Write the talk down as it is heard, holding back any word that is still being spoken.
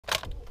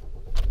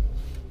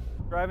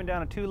Driving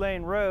down a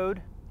two-lane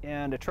road,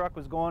 and a truck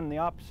was going in the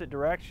opposite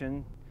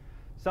direction.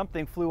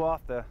 Something flew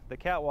off the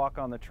catwalk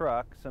on the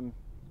truck, some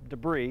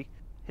debris,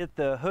 hit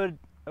the hood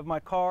of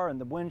my car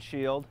and the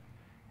windshield,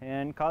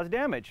 and caused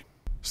damage.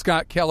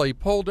 Scott Kelly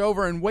pulled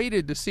over and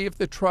waited to see if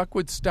the truck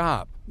would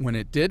stop. When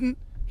it didn't,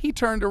 he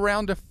turned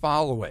around to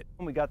follow it.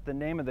 We got the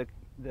name of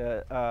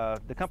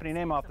the company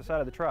name off the side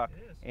of the truck,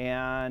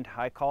 and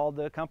I called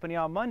the company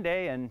on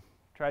Monday and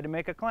tried to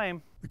make a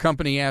claim. The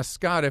company asked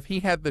Scott if he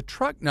had the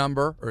truck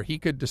number or he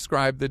could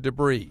describe the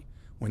debris.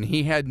 When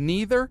he had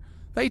neither,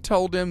 they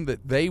told him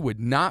that they would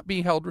not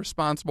be held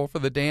responsible for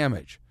the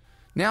damage.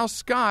 Now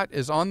Scott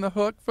is on the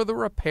hook for the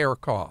repair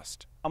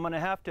cost. I'm going to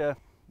have to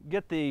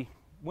get the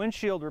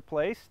windshield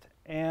replaced,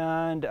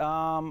 and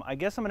I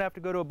guess I'm going to have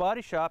to go to a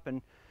body shop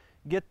and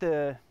get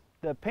the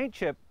paint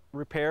chip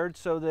repaired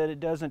so that it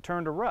doesn't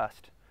turn to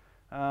rust.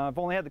 I've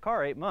only had the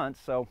car 8 months,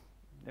 so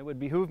it would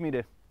behoove me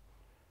to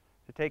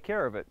take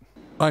care of it.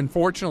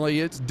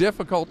 Unfortunately, it's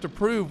difficult to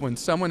prove when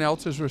someone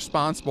else is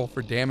responsible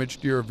for damage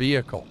to your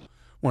vehicle.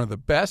 One of the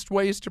best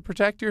ways to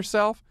protect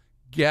yourself?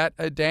 Get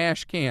a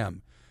dash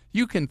cam.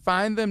 You can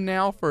find them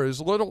now for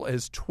as little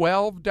as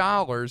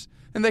 $12,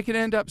 and they can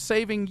end up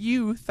saving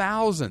you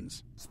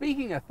thousands.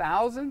 Speaking of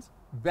thousands,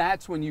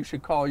 that's when you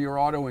should call your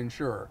auto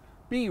insurer.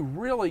 Be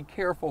really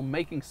careful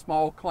making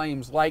small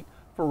claims like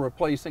for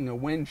replacing a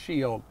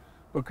windshield,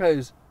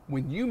 because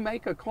when you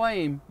make a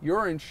claim,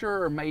 your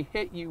insurer may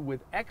hit you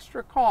with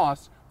extra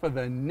costs for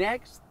the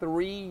next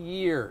 3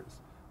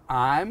 years.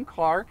 I'm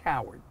Clark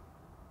Howard.